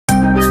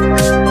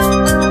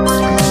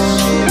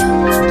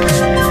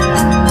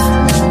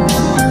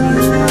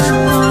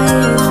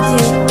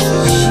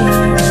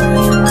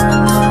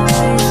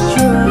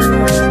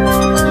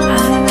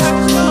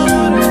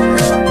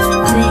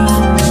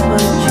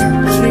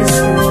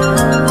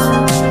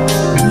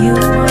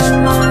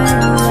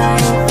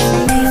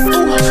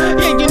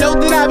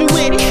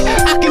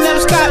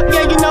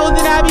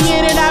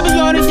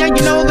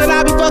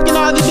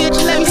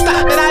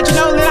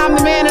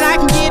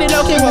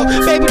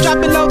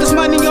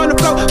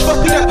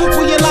smoke it up.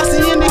 We get lost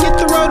in to hit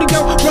the rodeo,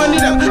 run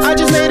it up. I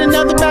just made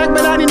another bag,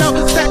 but I didn't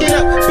know. Stack it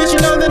up, bitch,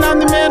 you know that I'm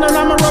the man and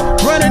I'm a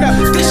rope. Run it up.